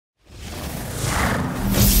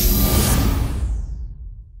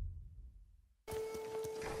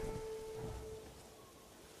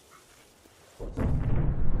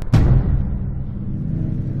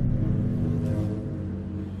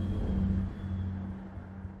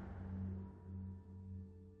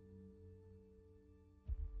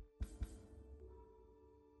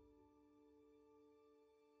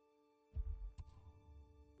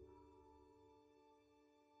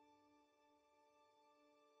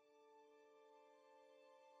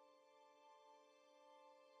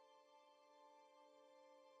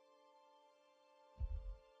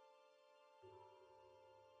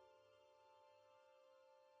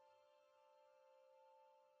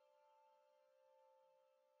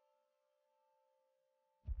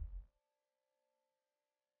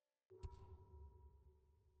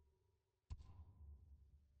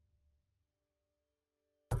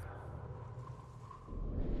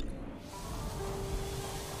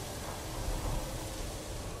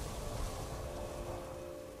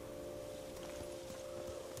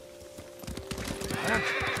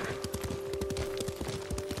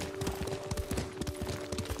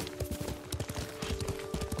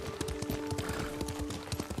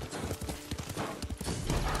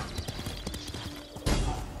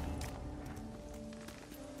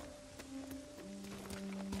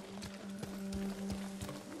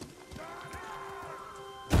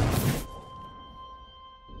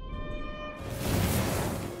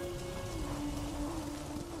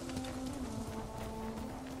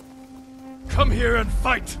Come here and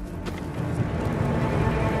fight!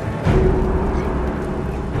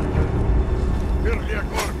 Pirlia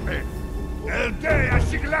Corpe! El Dei a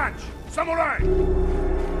Shiglach! Samurai!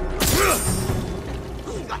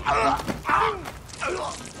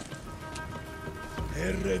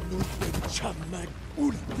 Erenuten Chamag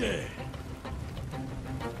Ulte!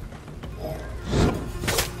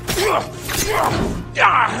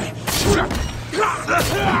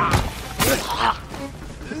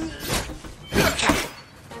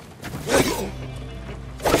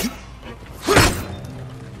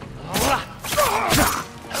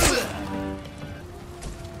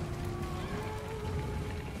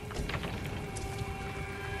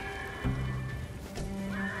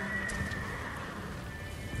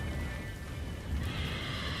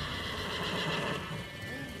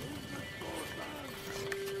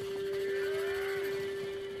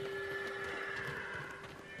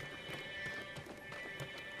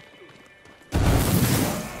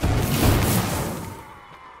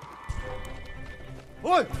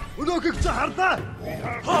 Ой, өнөөхийг чи хардаа.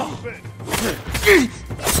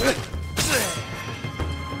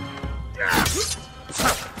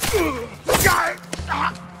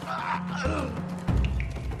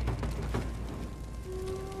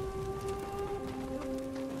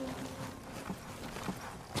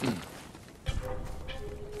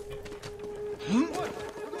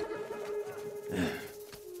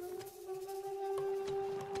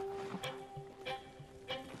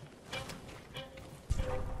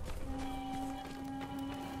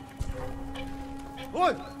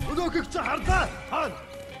 Ой, өнөөхийг чи хардаа. Хаан,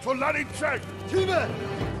 Solari check! тийм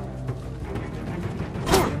ээ.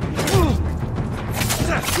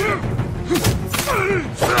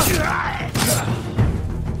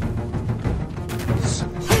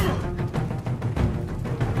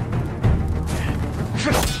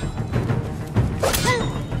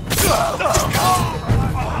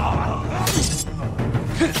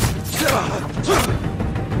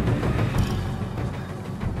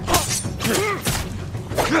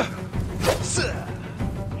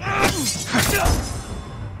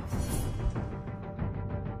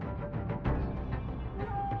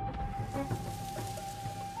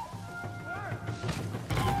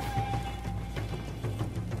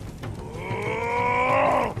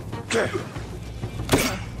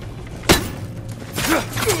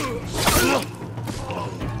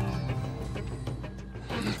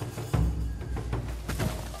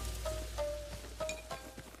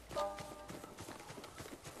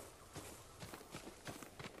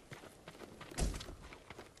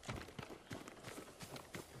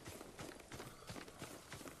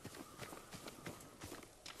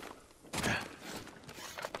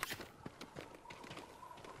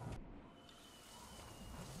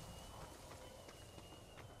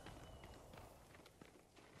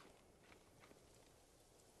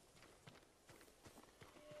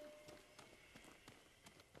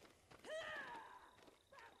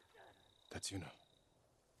 That's you know.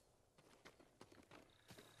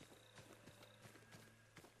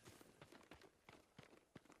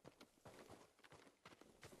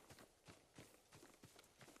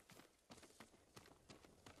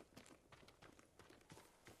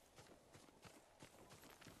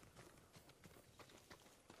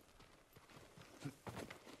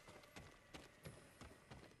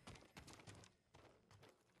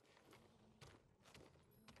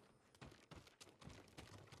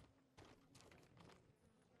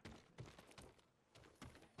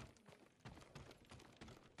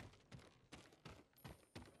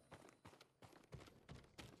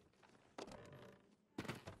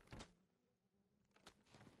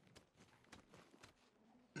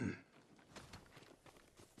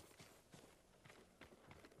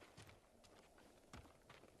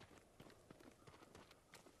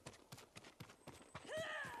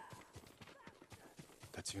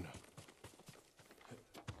 That's you know.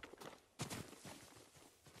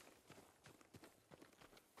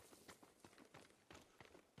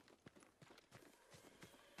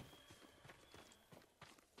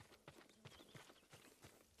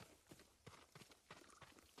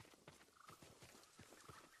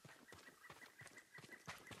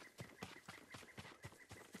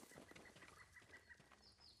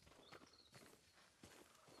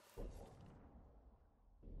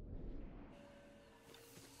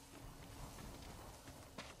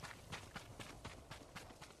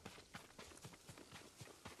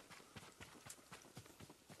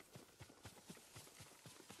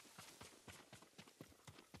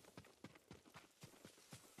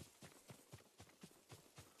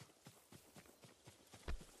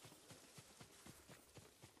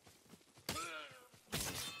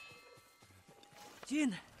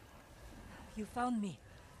 Jin, You found me.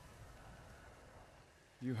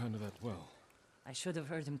 You handled that well. I should have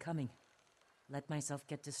heard him coming. Let myself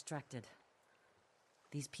get distracted.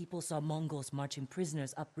 These people saw Mongols marching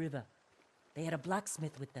prisoners upriver. They had a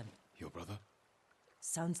blacksmith with them. Your brother?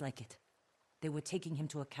 Sounds like it. They were taking him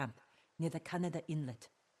to a camp near the Canada Inlet.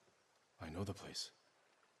 I know the place.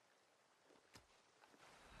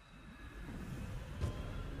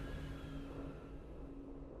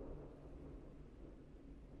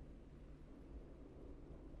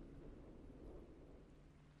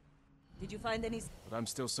 Did you find any... But I'm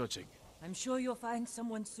still searching. I'm sure you'll find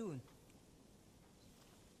someone soon.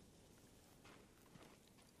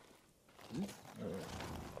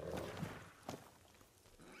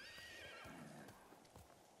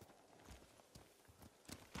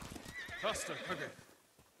 Faster, Kage!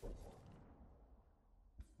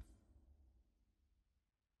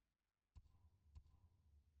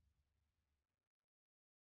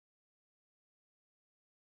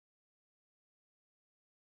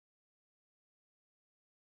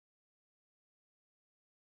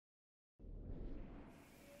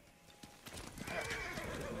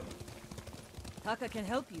 Taka can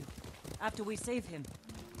help you, after we save him.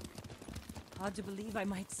 Hard to believe I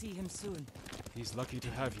might see him soon. He's lucky to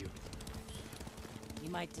have you. He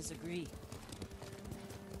might disagree.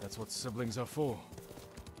 That's what siblings are for.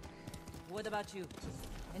 What about you?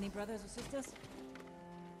 Any brothers or sisters?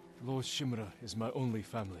 Lord Shimura is my only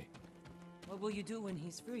family. What will you do when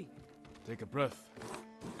he's free? Take a breath.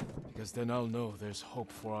 Because then I'll know there's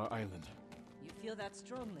hope for our island. You feel that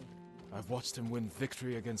strongly? I've watched him win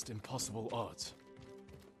victory against impossible odds.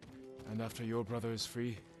 And after your brother is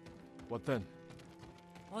free, what then?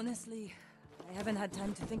 Honestly, I haven't had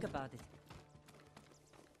time to think about it.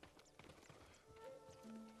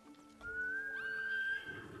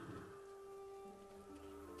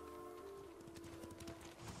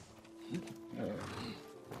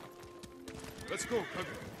 Let's go, Kage.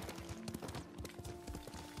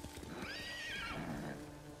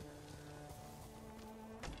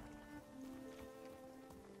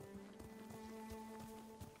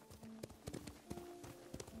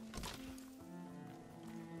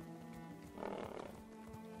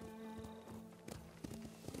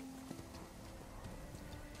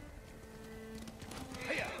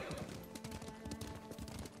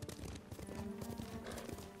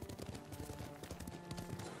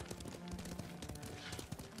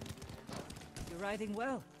 You're riding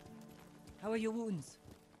well. How are your wounds?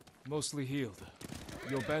 Mostly healed.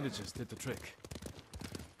 Your bandages did the trick.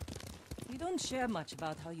 You don't share much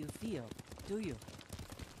about how you feel, do you?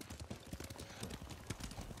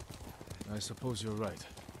 I suppose you're right.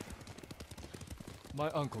 My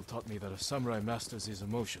uncle taught me that a samurai masters his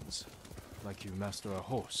emotions, like you master a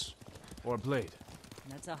horse, or a blade.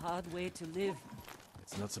 That's a hard way to live.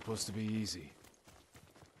 It's not supposed to be easy.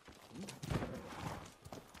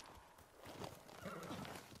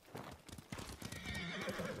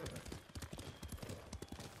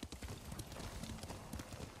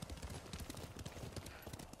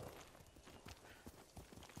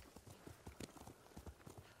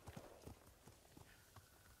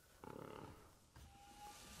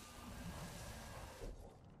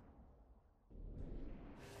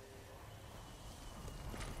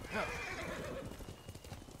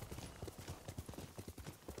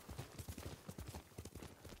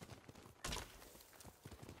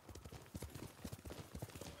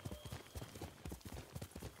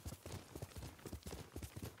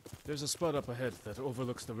 There's a spot up ahead that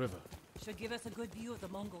overlooks the river. Should give us a good view of the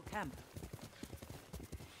Mongol camp.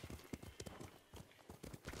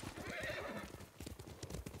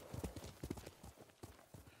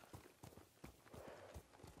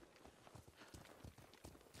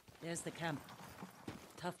 There's the camp.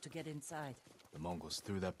 Tough to get inside. The Mongols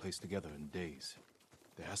threw that place together in days.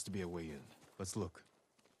 There has to be a way in. Let's look.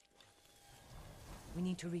 We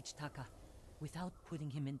need to reach Taka, without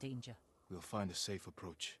putting him in danger. We'll find a safe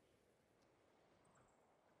approach.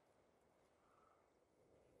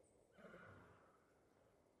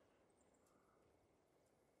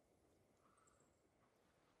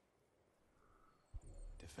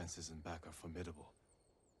 Defenses in back are formidable.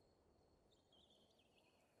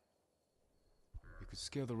 You could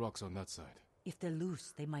scale the rocks on that side. If they're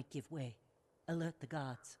loose, they might give way. Alert the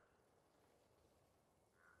guards.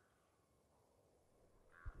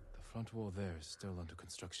 The front wall there is still under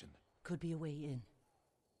construction. Could be a way in.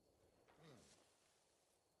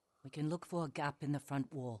 We can look for a gap in the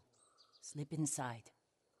front wall. Slip inside.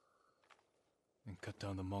 And cut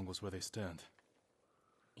down the Mongols where they stand.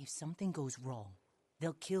 If something goes wrong,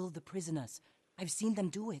 they'll kill the prisoners. I've seen them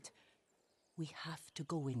do it. We have to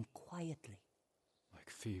go in quietly. Like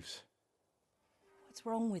thieves. What's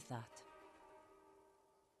wrong with that?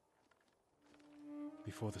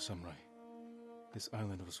 Before the samurai, this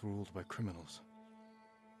island was ruled by criminals.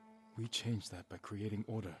 We changed that by creating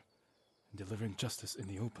order and delivering justice in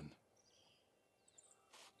the open.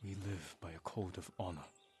 We live by a code of honor.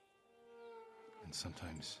 And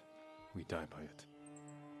sometimes we die by it.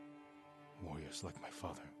 Warriors like my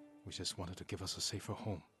father, we just wanted to give us a safer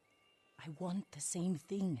home. I want the same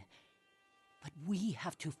thing. But we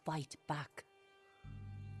have to fight back.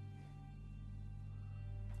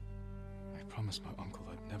 I promised my uncle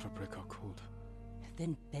I'd never break our code.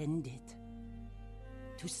 Then bend it.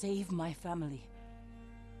 To save my family.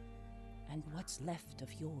 And what's left of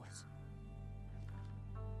yours.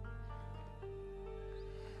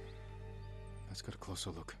 Let's get a closer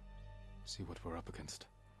look. See what we're up against.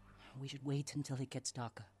 We should wait until it gets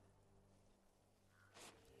darker.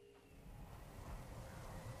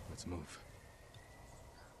 Let's move.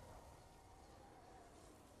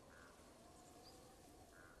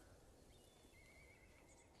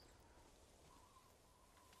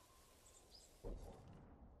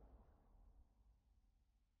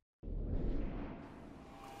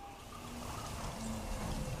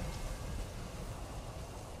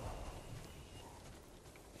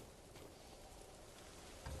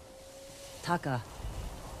 Taka.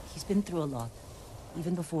 He's been through a lot,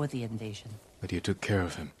 even before the invasion. But you took care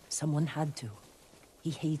of him. Someone had to. He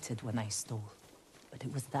hated when I stole. But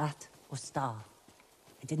it was that or starve.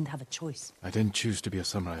 I didn't have a choice. I didn't choose to be a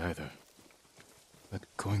samurai either. But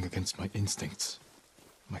going against my instincts,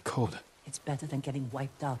 my code. It's better than getting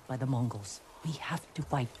wiped out by the Mongols. We have to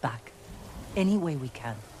fight back. Any way we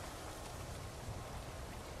can.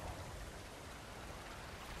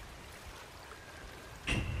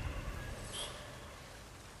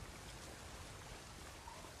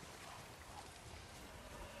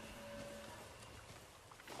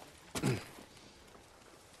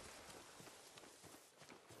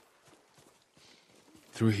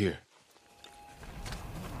 Through here.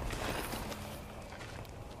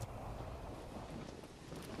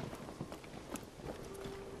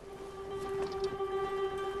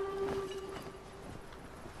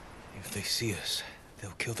 If they see us,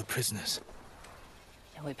 they'll kill the prisoners.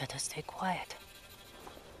 Then we better stay quiet.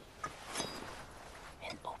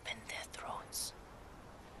 And open their throats.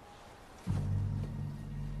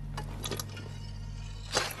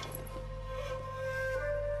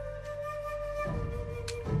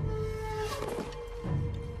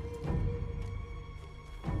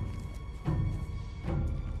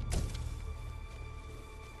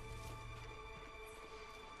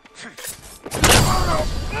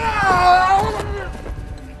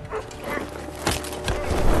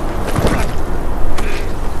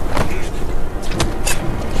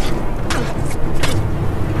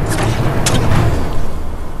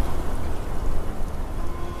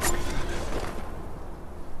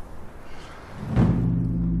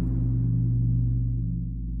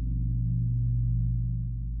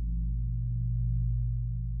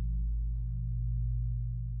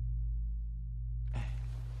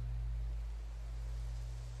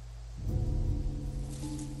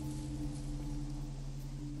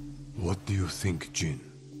 What do you think, Jin?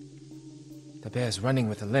 The bear's running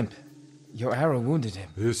with a limp. Your arrow wounded him.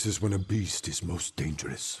 This is when a beast is most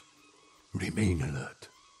dangerous. Remain alert.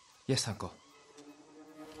 Yes, uncle.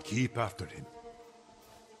 Keep after him.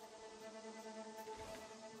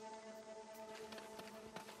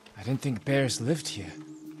 I didn't think bears lived here.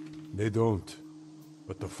 They don't.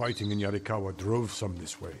 But the fighting in Yarikawa drove some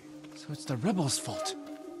this way. So it's the rebels' fault.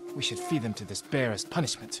 We should feed them to this bear as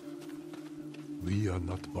punishment. We are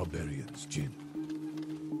not barbarians, Jin.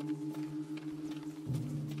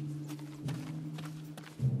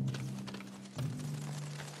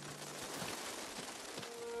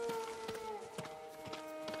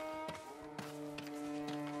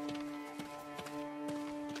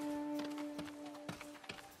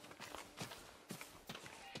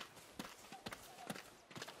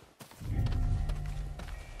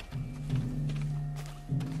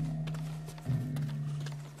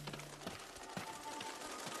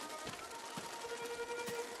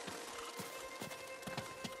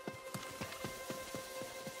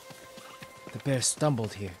 The bear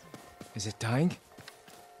stumbled here. Is it dying?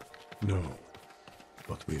 No,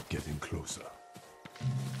 but we're getting closer.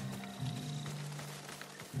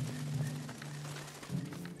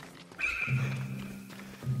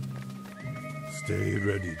 Stay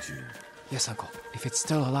ready, Jin. Yes, uncle. If it's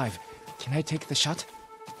still alive, can I take the shot?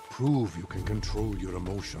 Prove you can control your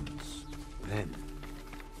emotions. Then,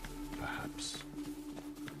 perhaps.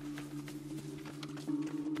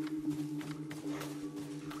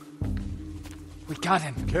 We got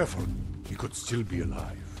him. Careful. He could still be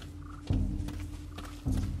alive.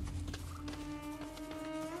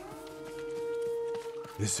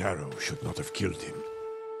 This arrow should not have killed him.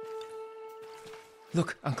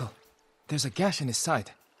 Look, Uncle. There's a gash in his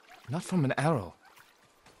side. Not from an arrow.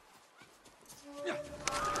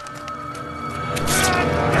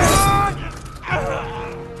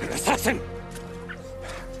 An assassin!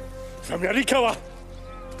 From Yarikawa!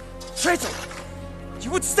 Traitor!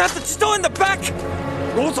 You would stab the Chido in the back!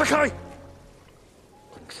 No, Sakai!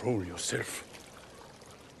 Control yourself.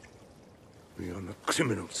 We are not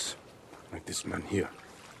criminals, like this man here.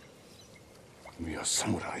 We are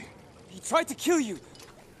samurai. He tried to kill you!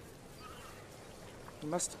 He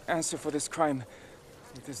must answer for this crime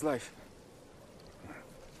with his life.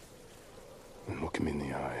 And look him in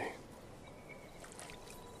the eye.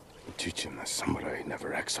 And teach him that samurai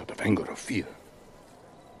never acts out of anger or fear.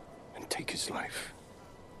 And take his life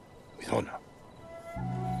with honor.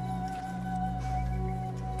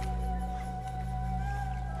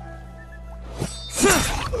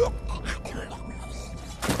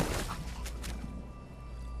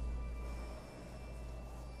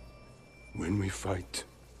 When we fight,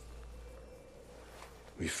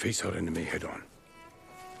 we face our enemy head-on.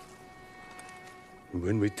 And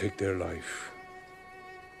when we take their life,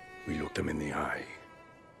 we look them in the eye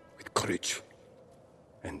with courage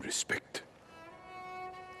and respect.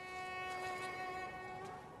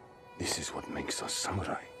 This is what makes us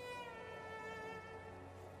samurai.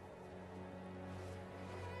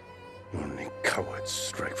 Only cowards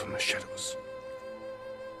strike from the shadows.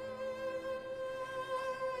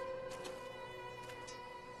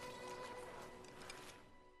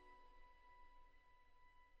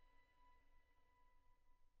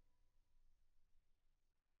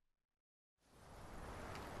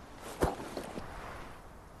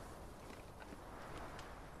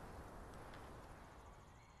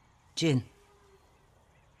 Jin.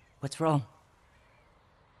 What's wrong?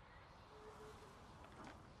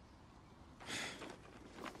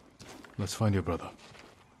 Let's find your brother.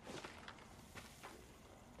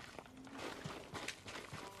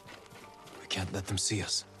 We can't let them see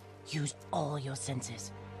us. Use all your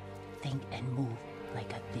senses. Think and move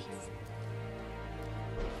like a thief.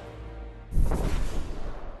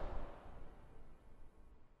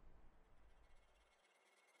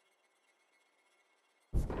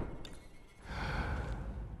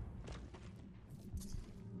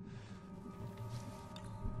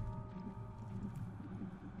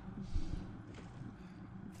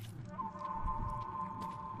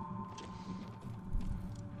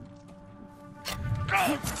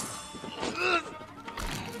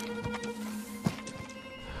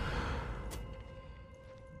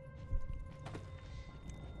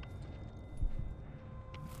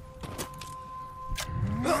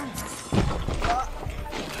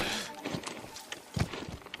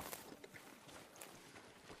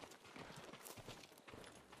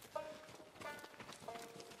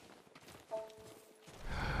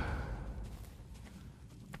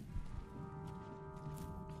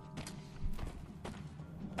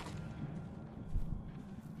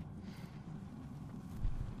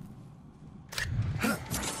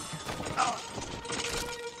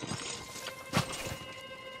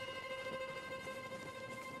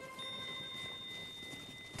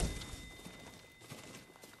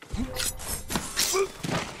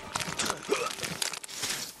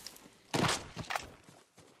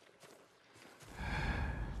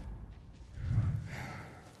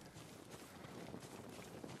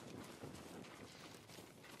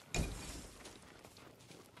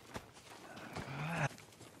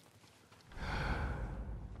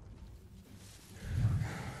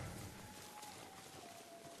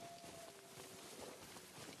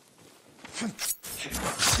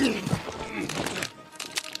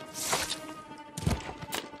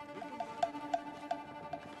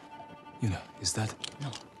 Yuna, is that... No,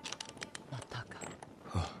 not Taka.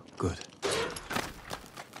 Oh, good.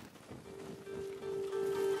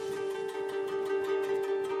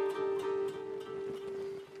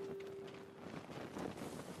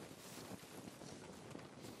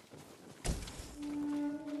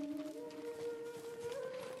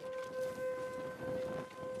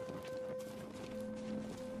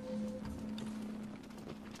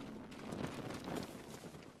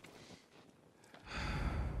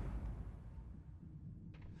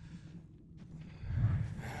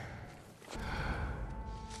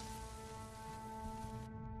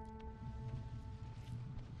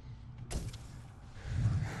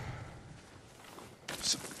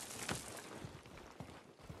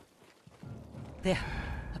 There,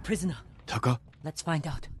 a prisoner. Taka? Let's find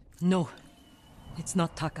out. No, it's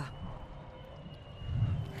not Taka.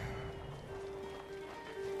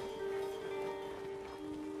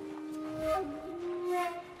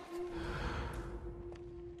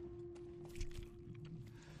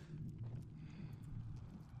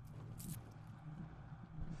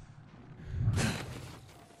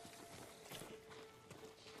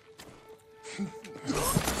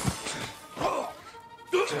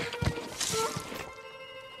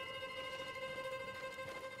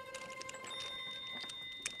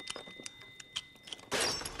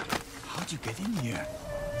 did you get in here?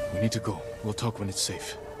 We need to go. We'll talk when it's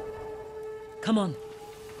safe. Come on.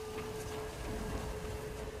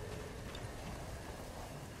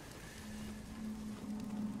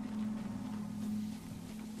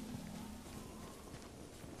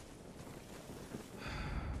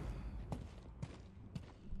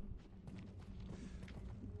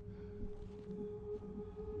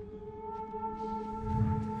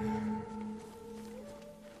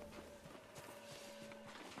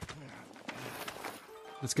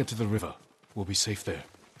 Let's get to the river. We'll be safe there.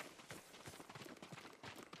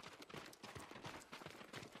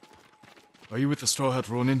 Are you with the Straw Hat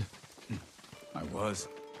Ronin? I was.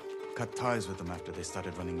 Cut ties with them after they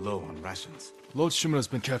started running low on rations. Lord Shimura's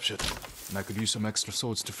been captured, and I could use some extra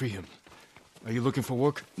swords to free him. Are you looking for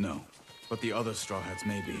work? No, but the other Straw Hats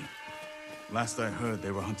may be. Last I heard,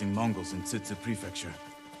 they were hunting Mongols in Tsutsu Prefecture,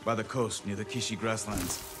 by the coast near the Kishi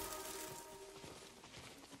grasslands.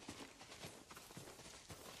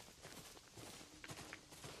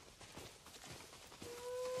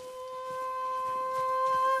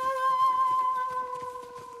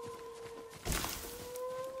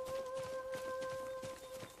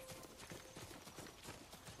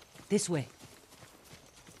 This way.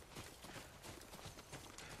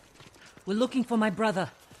 We're looking for my brother,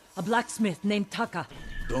 a blacksmith named Taka.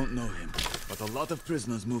 Don't know him, but a lot of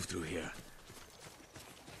prisoners move through here.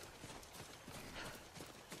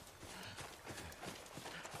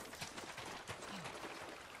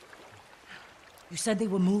 You said they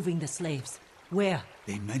were moving the slaves. Where?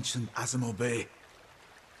 They mentioned Azamo Bay.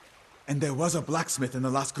 And there was a blacksmith in the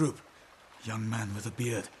last group. Young man with a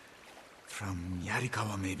beard. From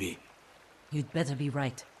Yarikawa, maybe. You'd better be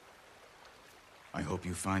right. I hope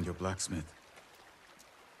you find your blacksmith.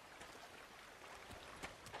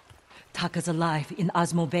 Taka's alive in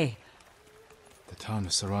Azamo Bay. The town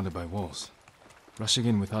is surrounded by walls. Rushing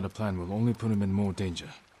in without a plan will only put him in more danger.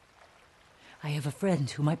 I have a friend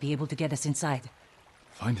who might be able to get us inside.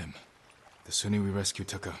 Find him. The sooner we rescue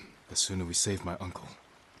Taka, the sooner we save my uncle.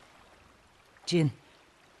 Jin.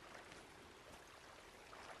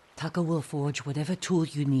 Taka will forge whatever tool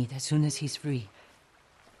you need as soon as he's free.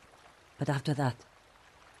 But after that,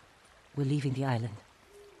 we're leaving the island.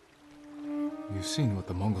 You've seen what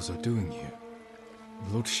the Mongols are doing here.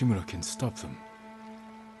 Lord Shimura can stop them.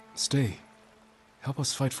 Stay. Help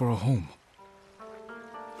us fight for a home.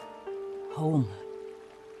 Home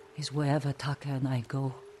is wherever Taka and I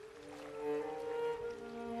go.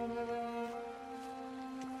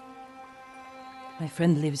 My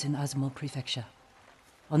friend lives in Azamo Prefecture,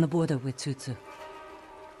 on the border with Tsutsu.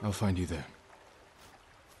 I'll find you there.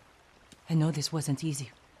 I know this wasn't easy.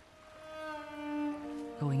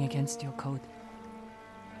 Going against your code.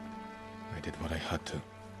 I did what I had to.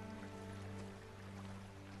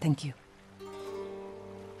 Thank you.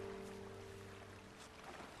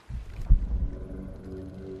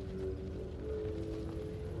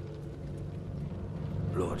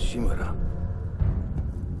 Lord Shimura,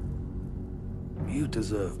 you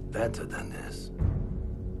deserve better than this.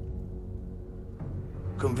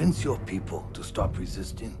 Convince your people to stop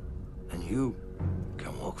resisting, and you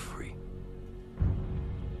can walk free.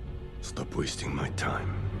 Stop wasting my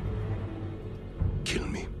time. Kill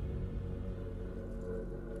me.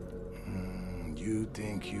 You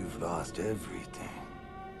think you've lost everything.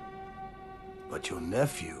 But your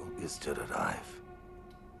nephew is still alive.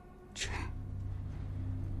 Jin.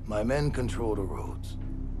 My men control the roads.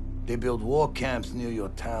 They build war camps near your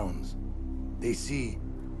towns. They see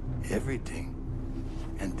everything,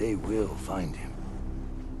 and they will find him.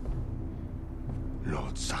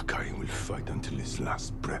 Lord Sakai will fight until his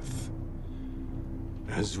last breath.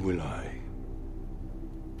 As will I.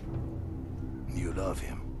 You love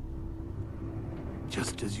him.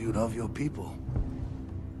 Just as you love your people.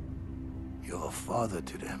 You're a father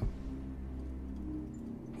to them.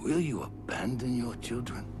 Will you abandon your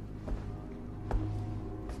children?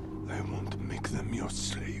 I won't make them your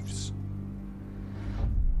slaves.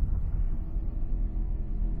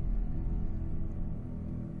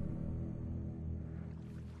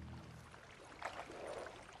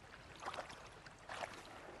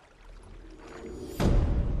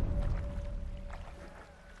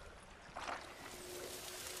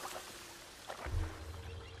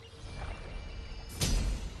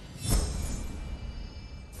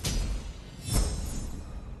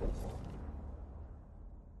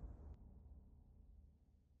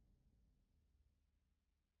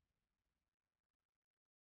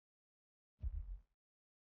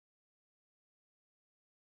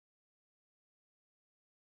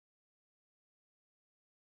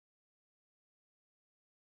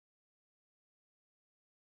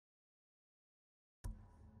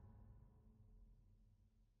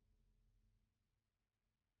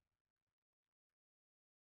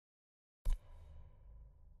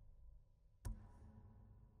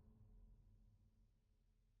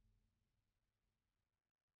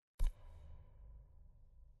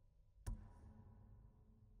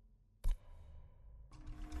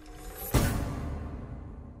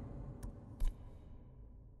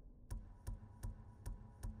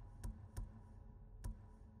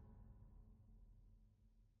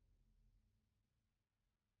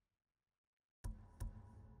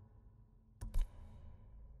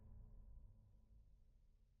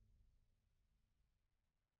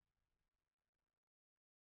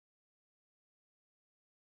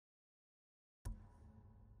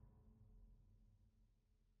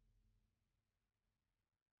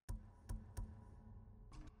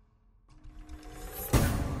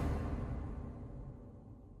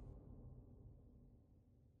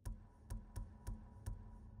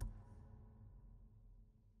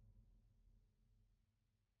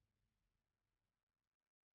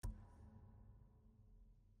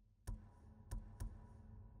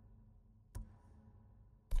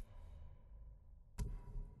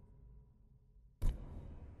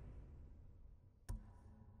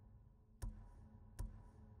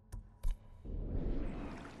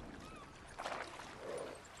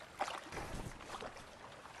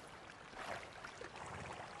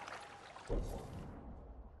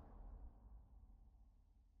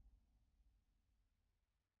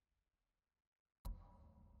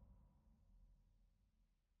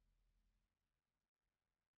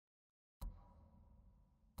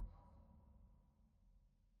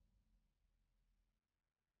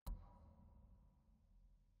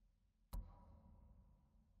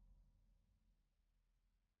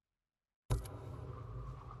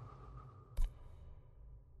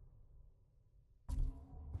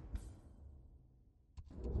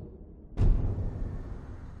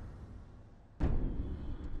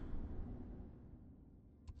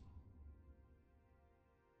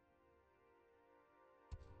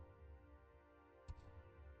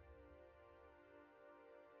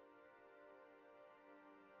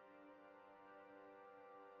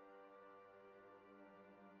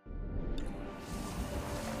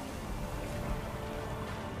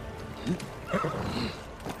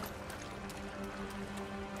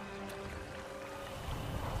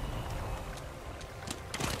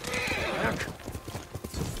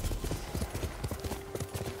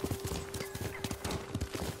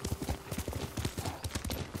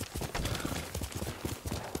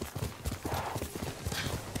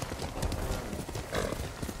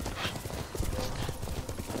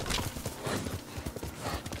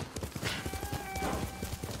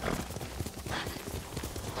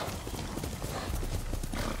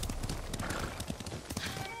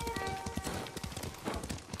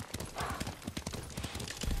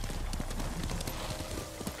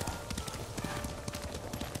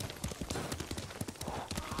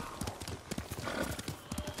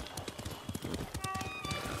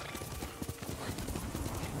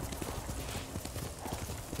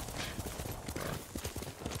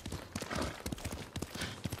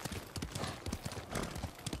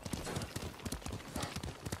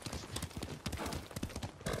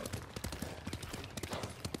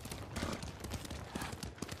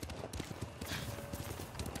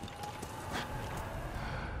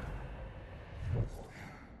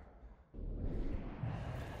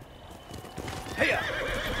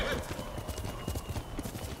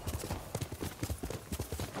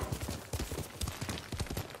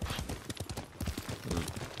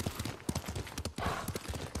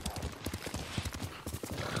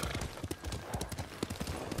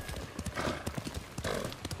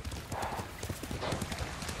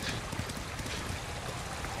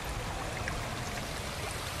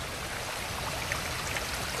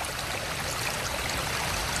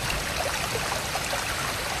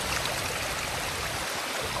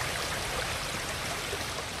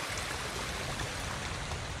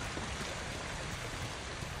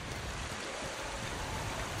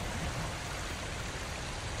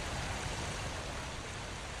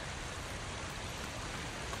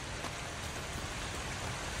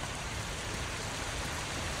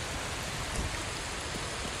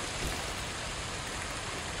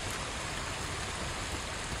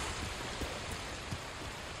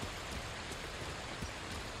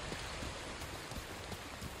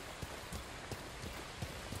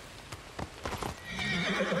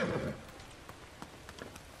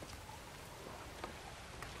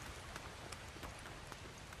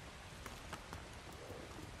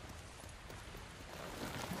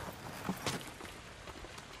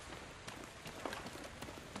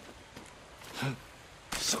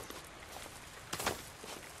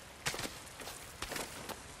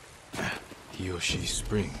 Hiyoshi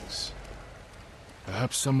Springs.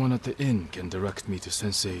 Perhaps someone at the inn can direct me to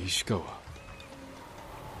Sensei Ishikawa.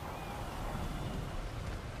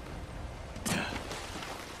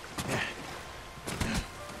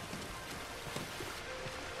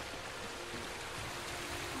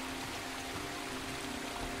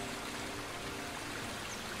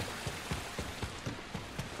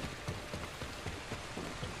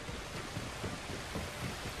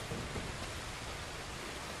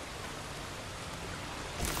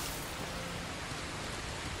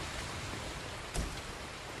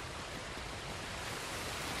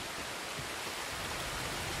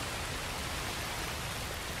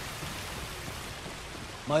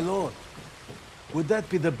 My lord, would that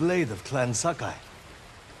be the blade of Clan Sakai?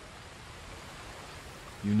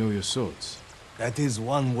 You know your swords. That is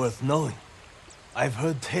one worth knowing. I've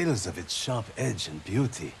heard tales of its sharp edge and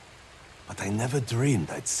beauty, but I never dreamed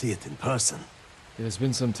I'd see it in person. It has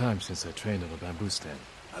been some time since I trained on a bamboo stand.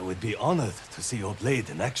 I would be honored to see your blade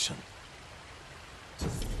in action.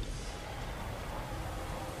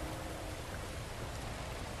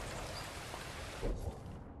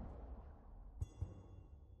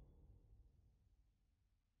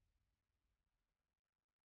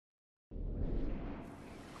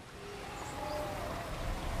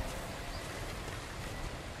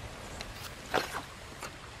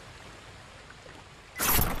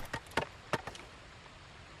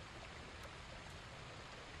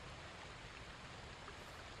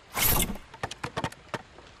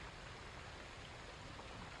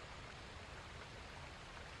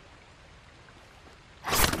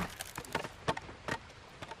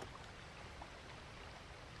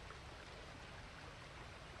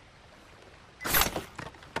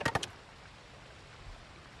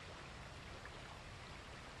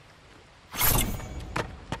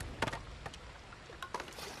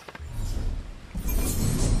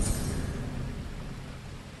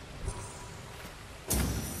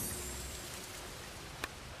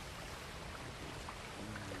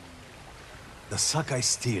 The Sakai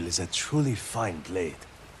steel is a truly fine blade,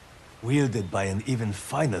 wielded by an even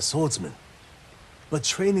finer swordsman. But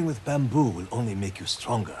training with bamboo will only make you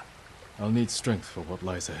stronger. I'll need strength for what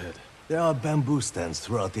lies ahead. There are bamboo stands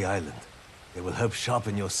throughout the island. They will help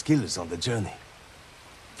sharpen your skills on the journey.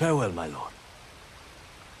 Farewell, my lord.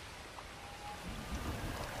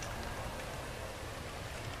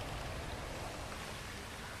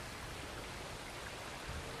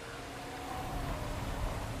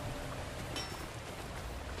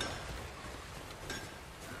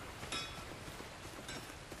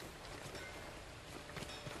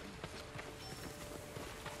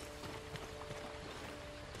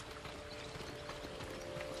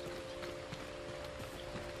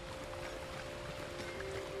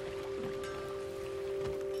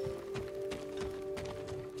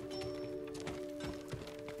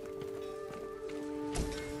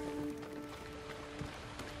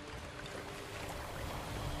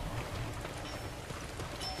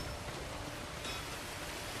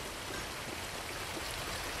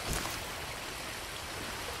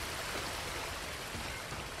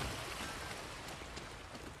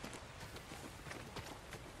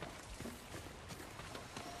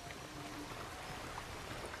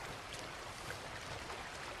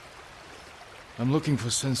 I'm looking for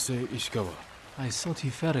Sensei Ishikawa. I thought he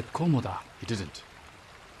fell at Komoda. He didn't.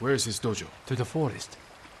 Where is his dojo? To the forest.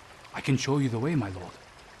 I can show you the way, my lord.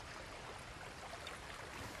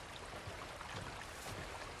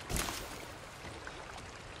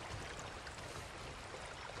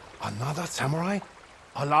 Another samurai?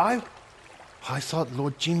 Alive? I thought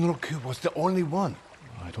Lord Jinroku was the only one.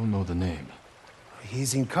 I don't know the name.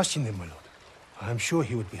 He's in Kashinen, my lord. I'm sure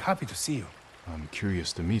he would be happy to see you. I'm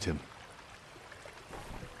curious to meet him.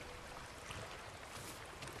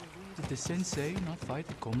 Did the sensei not fight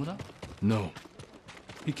at Komoda? No.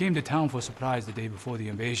 He came to town for a surprise the day before the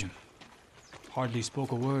invasion. Hardly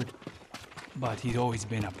spoke a word, but he'd always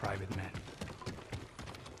been a private man.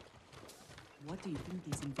 What do you think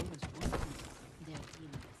these invaders want? They're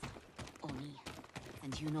demons. Oni.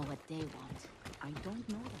 And you know what they want. I don't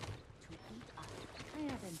know them. To eat us. I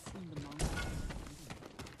haven't seen the Mongols.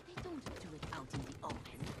 They don't do it out in the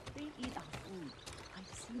open. They eat our food.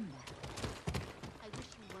 I've seen that. I wish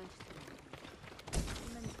you weren't through.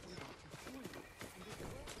 Demons do that to fool you. And it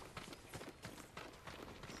works.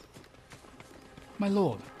 My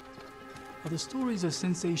lord, are the stories of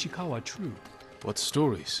Sensei Ishikawa true? What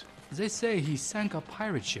stories? They say he sank a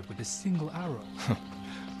pirate ship with a single arrow.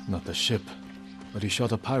 Not the ship, but he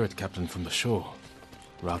shot a pirate captain from the shore.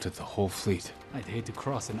 Routed the whole fleet. I'd hate to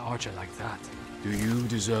cross an archer like that. Do you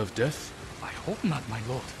deserve death? I hope not, my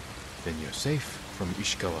lord. Then you're safe from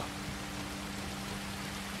Ishikawa.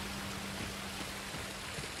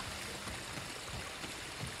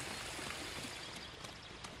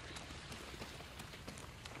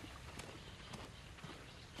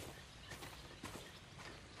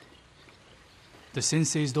 The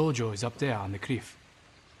sensei's dojo is up there on the cliff.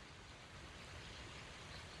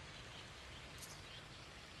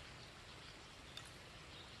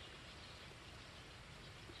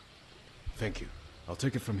 Thank you. I'll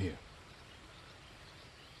take it from here.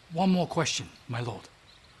 One more question, my lord.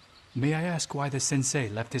 May I ask why the sensei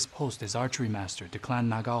left his post as archery master to Clan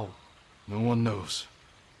Nagao? No one knows.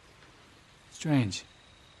 Strange.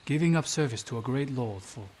 Giving up service to a great lord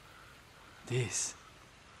for this.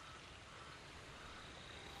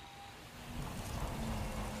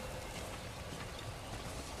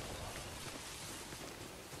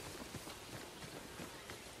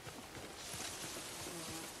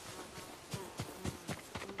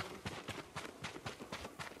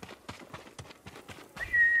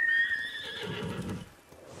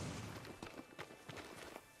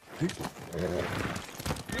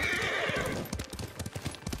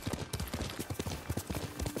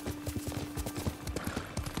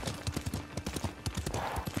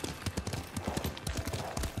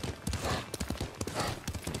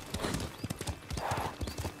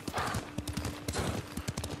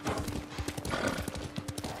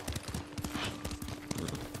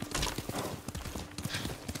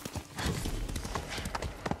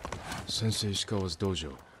 Sensei Ishikawa's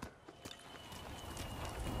dojo.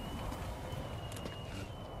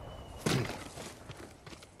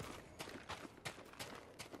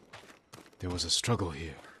 There was a struggle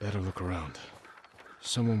here. Better look around.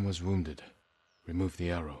 Someone was wounded. Remove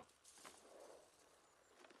the arrow.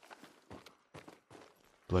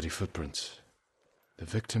 Bloody footprints. The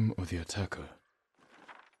victim or the attacker?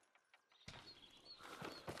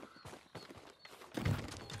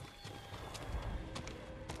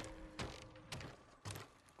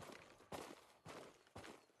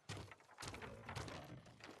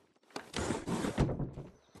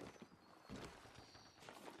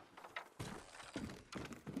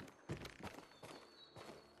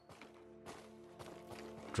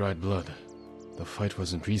 Dried blood. The fight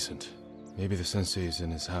wasn't recent. Maybe the sensei is in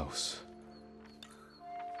his house.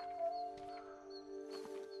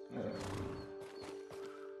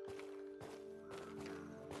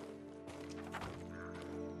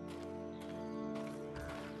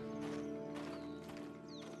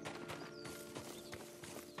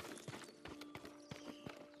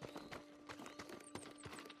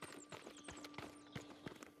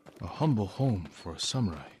 A humble home for a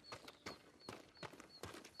samurai.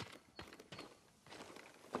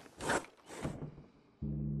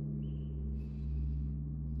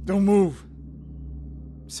 Don't move.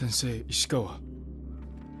 Sensei Ishikawa.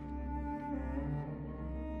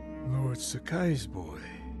 Lord Sakai's boy.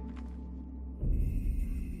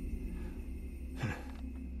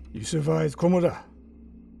 You survived Komoda.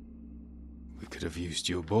 We could have used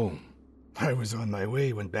your bone. I was on my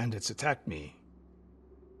way when bandits attacked me.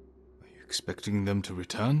 Are you expecting them to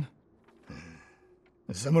return?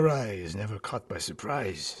 A samurai is never caught by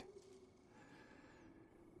surprise.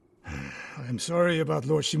 I'm sorry about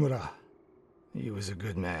Lord Shimura. He was a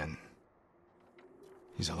good man.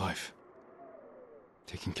 He's alive.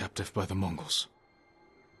 Taken captive by the Mongols.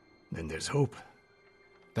 Then there's hope.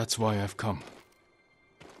 That's why I've come.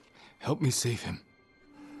 Help me save him.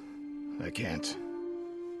 I can't.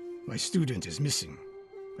 My student is missing.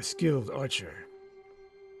 A skilled archer.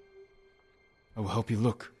 I will help you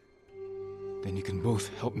look. Then you can both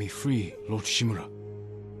help me free Lord Shimura.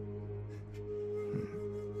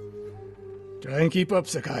 Try and keep up,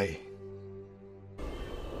 Sakai.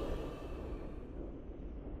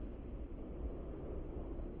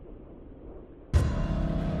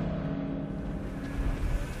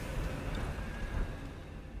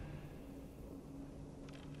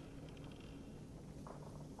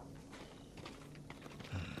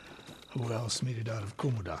 Who else made it out of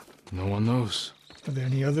Komoda? No one knows. Are there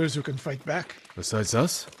any others who can fight back? Besides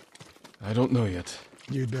us? I don't know yet.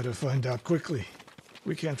 You'd better find out quickly.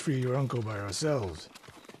 We can't free your uncle by ourselves.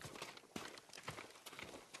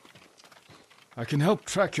 I can help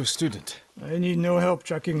track your student. I need no help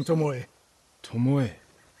tracking Tomoe. Tomoe.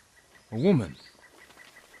 A woman.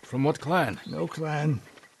 From what clan? No clan.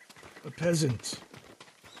 A peasant.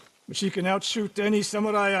 But she can outshoot any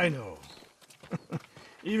samurai I know.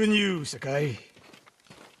 Even you, Sakai.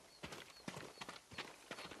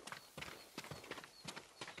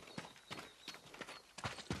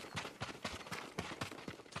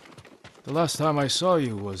 The last time I saw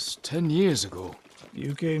you was 10 years ago.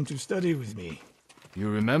 You came to study with me. You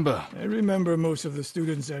remember? I remember most of the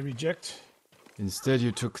students I reject. Instead,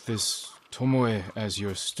 you took this Tomoe as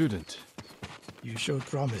your student. You showed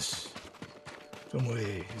promise.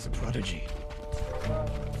 Tomoe is a prodigy.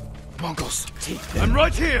 Mongols! I'm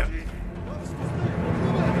right here!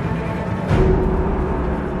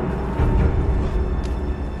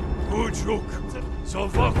 Ujuk,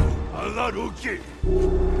 Salvaku, Alaruki.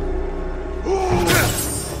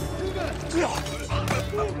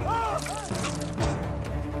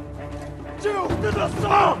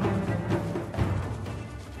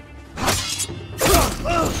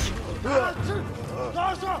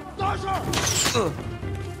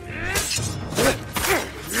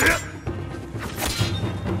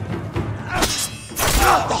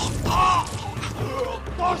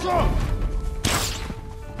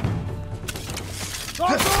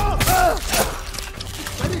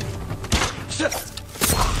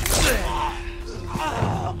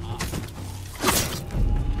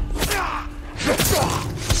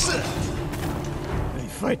 They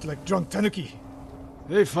fight like drunk tanuki.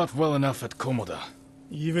 They fought well enough at Komoda.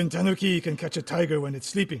 Even tanuki can catch a tiger when it's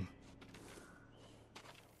sleeping.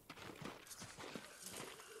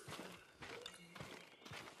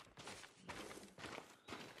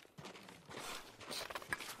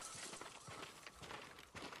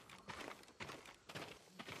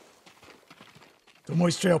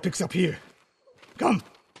 Tomoe's trail picks up here. Come!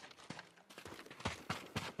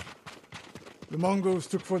 The Mongols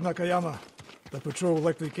took Fort Nakayama. The patrol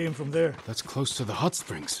likely came from there. That's close to the hot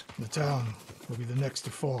springs. The town will be the next to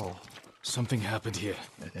fall. Something happened here.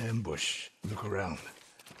 An ambush. Look around.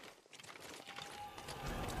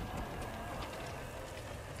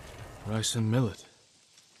 Rice and millet.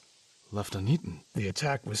 Left uneaten. The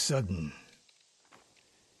attack was sudden.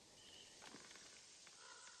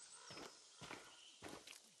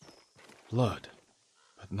 Blood,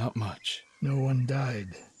 but not much. No one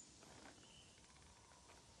died.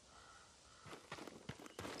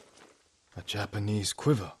 A Japanese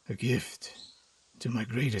quiver. A gift to my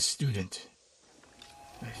greatest student.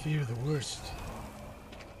 I fear the worst.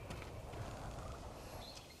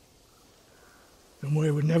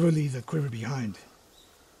 Tomoe would never leave that quiver behind.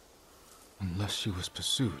 Unless she was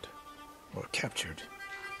pursued. Or captured.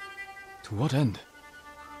 To what end?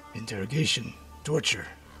 Interrogation, torture.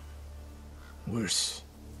 Worse.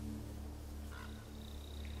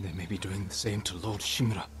 They may be doing the same to Lord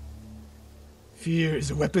Shimura. Fear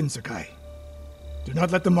is a weapon, Sakai. Do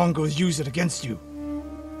not let the Mongols use it against you.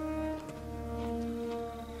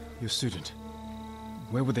 Your student.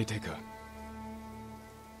 Where would they take her?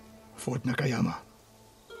 Fort Nakayama.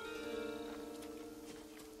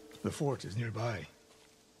 The fort is nearby.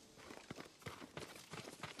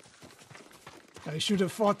 I should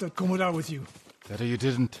have fought at Komura with you. Better you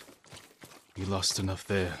didn't. You lost enough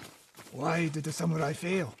there. Why did the samurai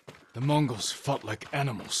fail? The Mongols fought like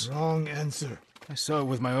animals. Wrong answer. I saw it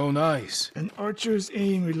with my own eyes. An archer's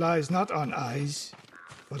aim relies not on eyes,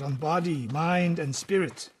 but on body, mind, and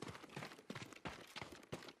spirit.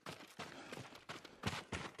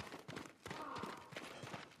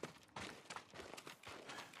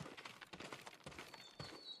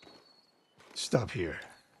 Stop here.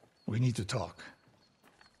 We need to talk.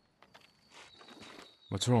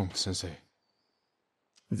 What's wrong, Sensei?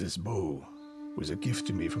 This bow was a gift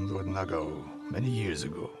to me from Lord Nagao many years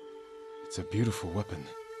ago. It's a beautiful weapon.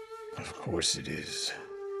 Of course it is.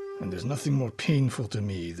 And there's nothing more painful to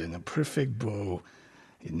me than a perfect bow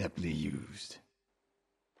ineptly used.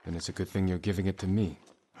 Then it's a good thing you're giving it to me.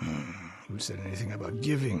 Who said anything about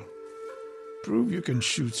giving? Prove you can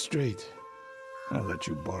shoot straight. I'll let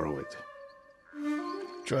you borrow it.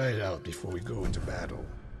 Try it out before we go into battle.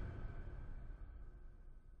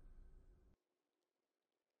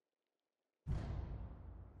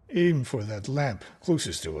 Aim for that lamp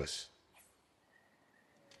closest to us.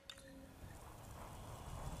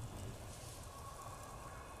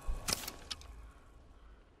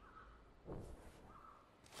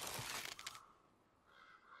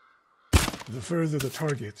 The further the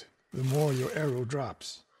target, the more your arrow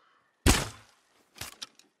drops.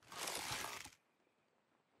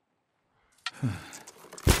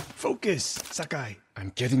 Focus, Sakai.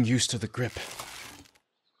 I'm getting used to the grip.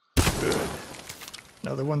 Good.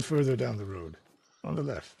 Now the one further down the road, on the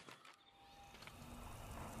left.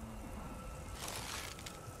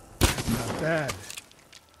 Not bad.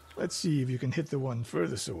 Let's see if you can hit the one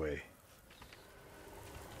furthest away.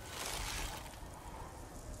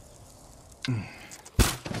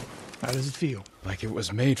 How does it feel? Like it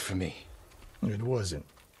was made for me. It wasn't.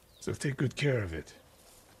 So take good care of it.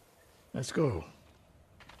 Let's go.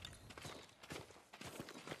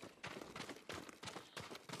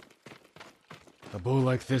 A bow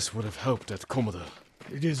like this would have helped at Komoda.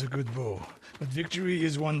 It is a good bow, but victory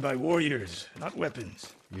is won by warriors, not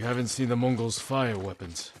weapons. You haven't seen the Mongols fire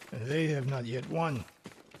weapons. And they have not yet won.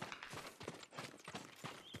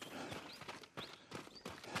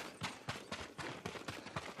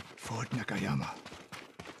 Fort Nakayama.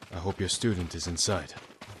 I hope your student is inside.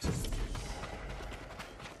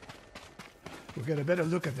 We'll get a better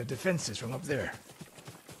look at the defenses from up there.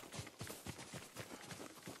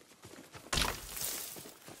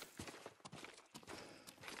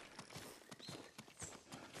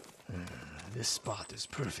 This spot is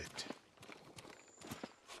perfect.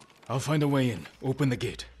 I'll find a way in. Open the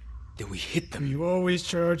gate. Then we hit them. You always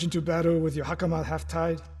charge into battle with your hakama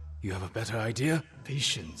half-tied? You have a better idea?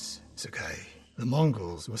 Patience, Sakai. The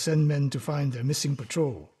Mongols will send men to find their missing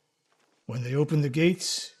patrol. When they open the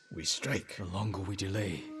gates, we strike. The longer we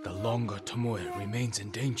delay, the longer Tomoe remains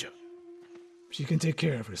in danger. She can take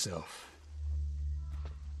care of herself.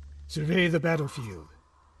 Survey the battlefield.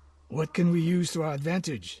 What can we use to our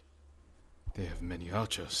advantage? They have many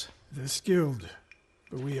archers. They're skilled,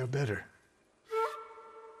 but we are better.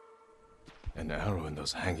 An arrow in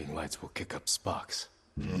those hanging lights will kick up sparks.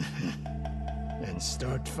 And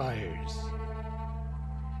start fires.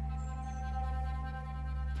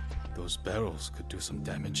 Those barrels could do some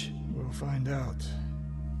damage. We'll find out.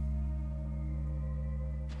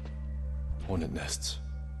 Hornet nests.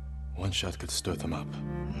 One shot could stir them up.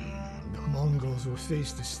 The Mongols will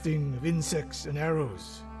face the sting of insects and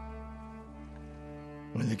arrows.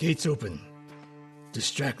 When the gates open,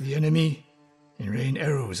 distract the enemy and rain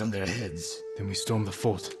arrows on their heads. Then we storm the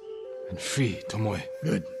fort and free Tomoe.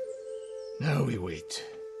 Good. Now we wait.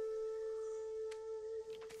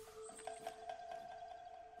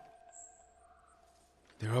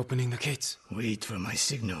 They're opening the gates. Wait for my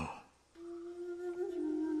signal.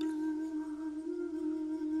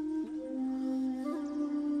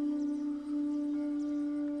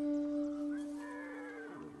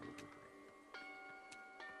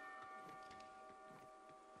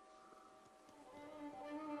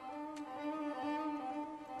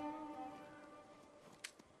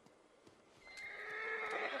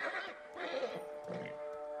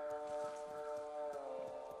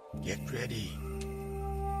 Get ready.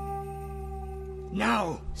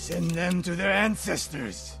 Now, send them to their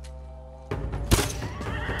ancestors.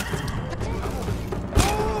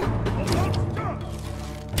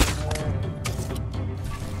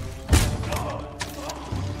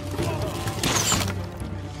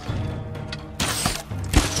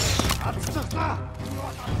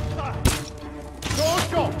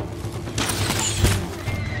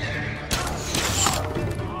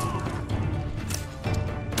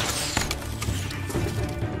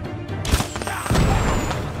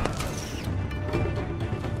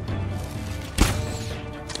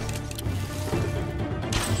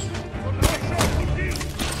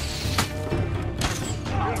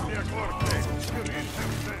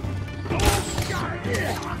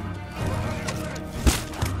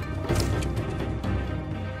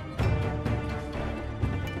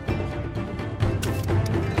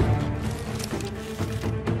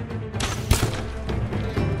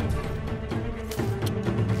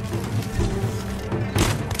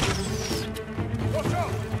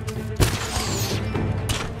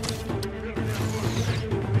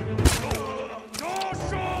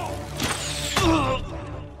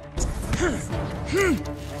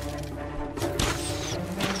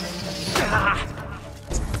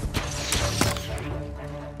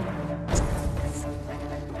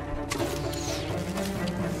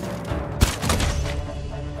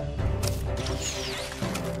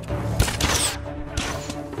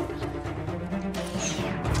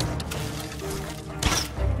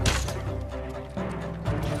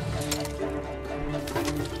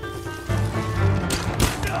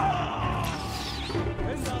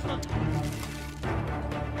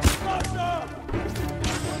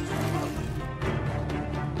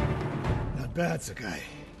 Bad, Sakai.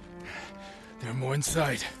 There are more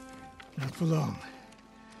inside. Not for long.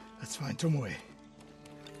 Let's find Tomoe.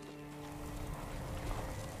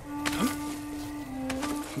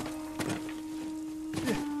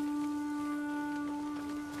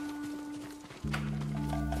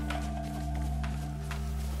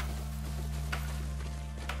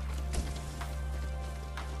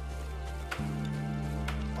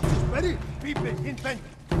 Ready? People in bend.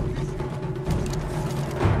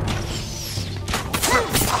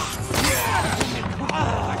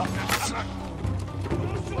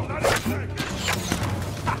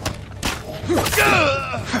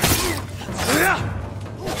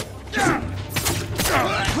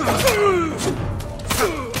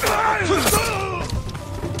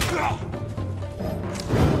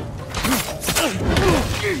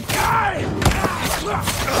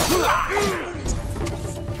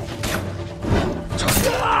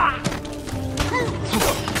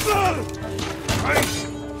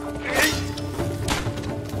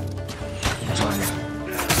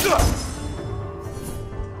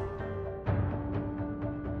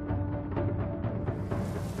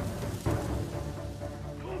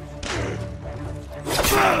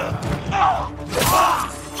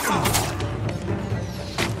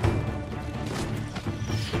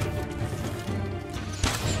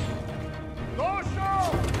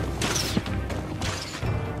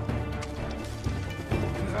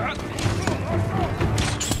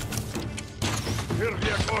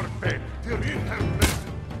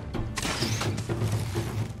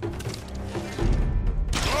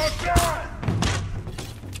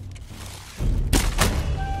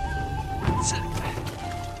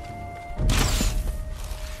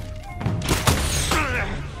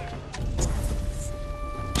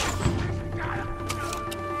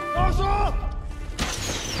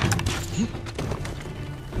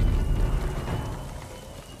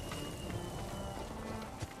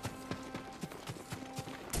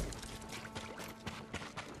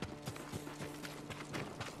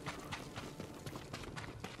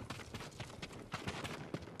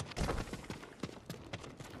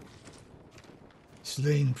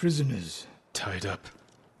 Slain prisoners. Tied up.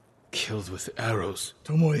 Killed with arrows.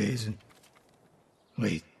 Tomoe isn't...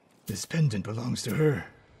 Wait, this pendant belongs to her.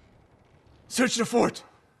 Search the fort!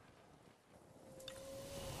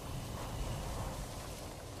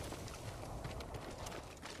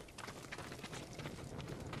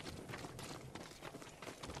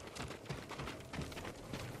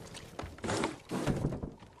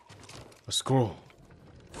 A scroll.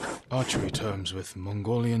 Archery terms with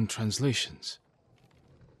Mongolian translations.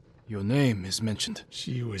 Your name is mentioned.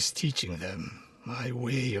 She was teaching them my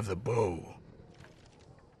way of the bow.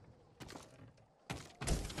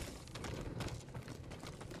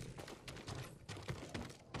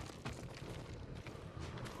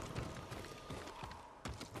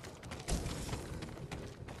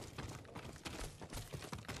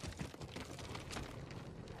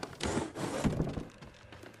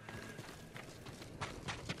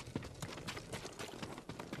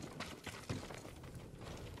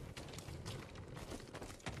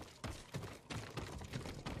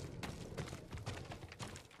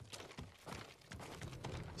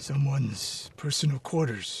 Someone's personal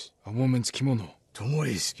quarters. A woman's kimono.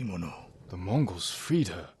 Tomoe's kimono. The Mongols freed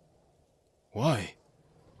her. Why?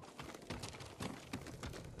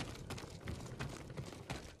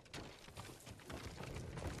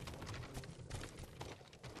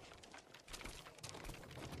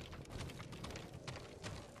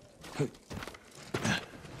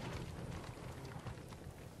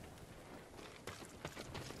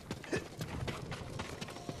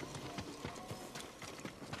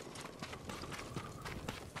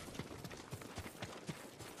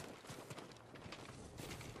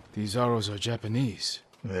 These arrows are Japanese.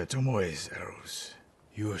 They're Tomoe's arrows.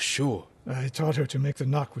 You are sure? I taught her to make the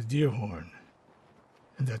knock with deer horn.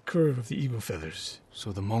 And that curve of the eagle feathers.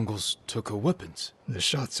 So the Mongols took her weapons? The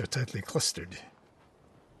shots are tightly clustered.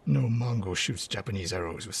 No Mongol shoots Japanese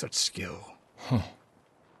arrows with such skill. Huh.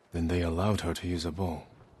 Then they allowed her to use a bow.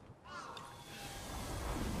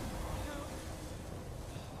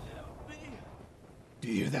 Do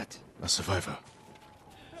you hear that? A survivor.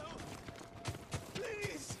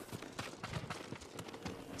 Please!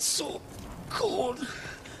 It's so cold.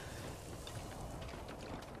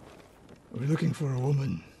 We're looking for a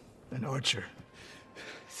woman, an archer.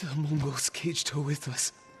 The Mongols caged her with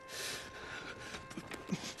us.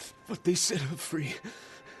 But they set her free.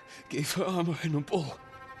 Gave her armor and a bow.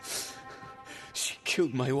 She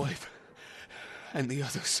killed my wife. And the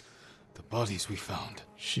others. The bodies we found.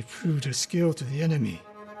 She proved her skill to the enemy.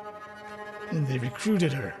 And they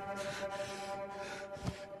recruited her.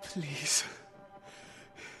 Please.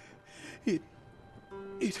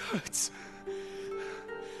 It hurts.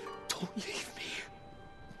 Don't leave me.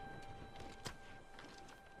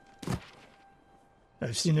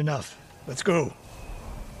 I've seen enough. Let's go.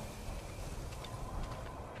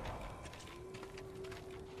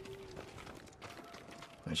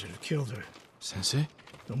 I should have killed her. Sensei?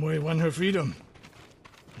 Tomoe won her freedom.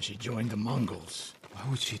 And she joined the Mongols. Why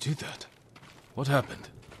would she do that? What happened?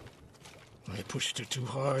 I pushed her too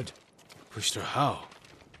hard. Pushed her how?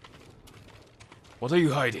 What are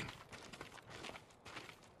you hiding?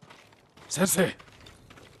 Sensei!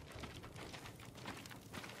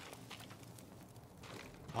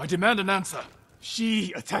 I demand an answer.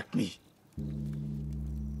 She attacked me.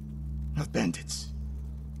 Not bandits.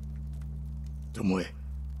 Tomoe.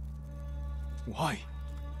 Why?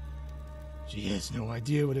 She has no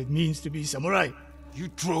idea what it means to be samurai. You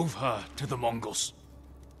drove her to the Mongols.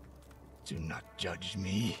 Do not judge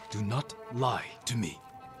me. Do not lie to me.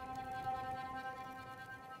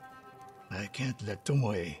 I can't let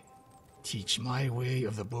Tomoe teach my way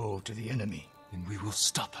of the bow to the enemy. Then we will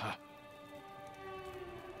stop her.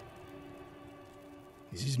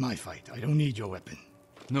 This is my fight. I don't need your weapon.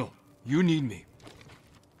 No, you need me.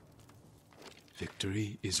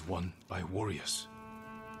 Victory is won by warriors,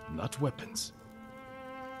 not weapons.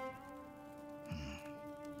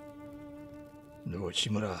 Lord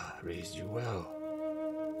Shimura raised you well.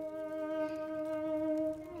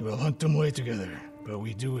 We'll hunt Tomoe together, but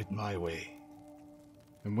we do it my way.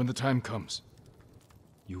 And when the time comes,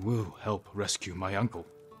 you will help rescue my uncle.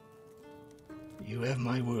 You have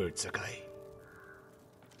my word, Sakai.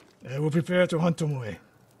 I will prepare to hunt Tomoe.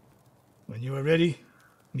 When you are ready,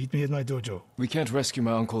 meet me at my dojo. We can't rescue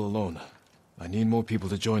my uncle alone. I need more people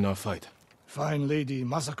to join our fight. Find Lady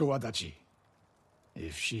Masako Adachi.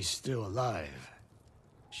 If she's still alive,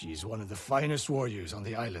 she's one of the finest warriors on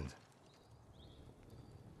the island.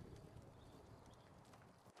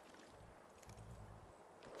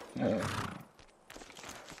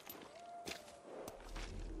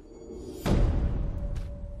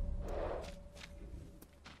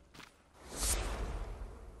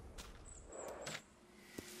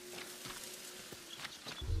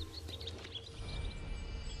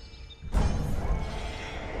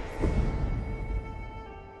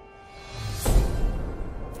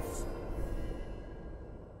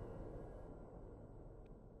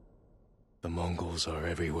 The Mongols are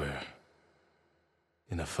everywhere.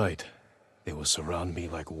 In a fight, they will surround me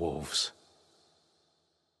like wolves.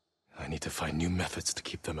 I need to find new methods to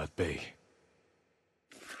keep them at bay.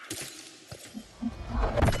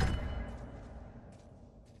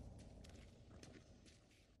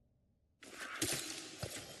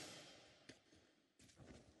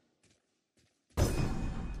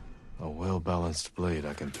 A well-balanced blade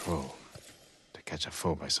I can throw to catch a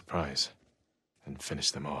foe by surprise and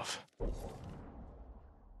finish them off.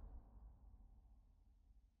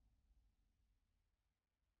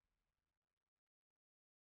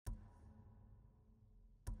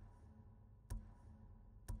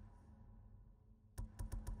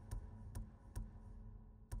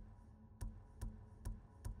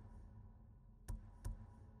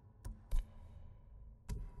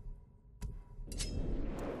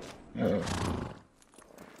 Oh.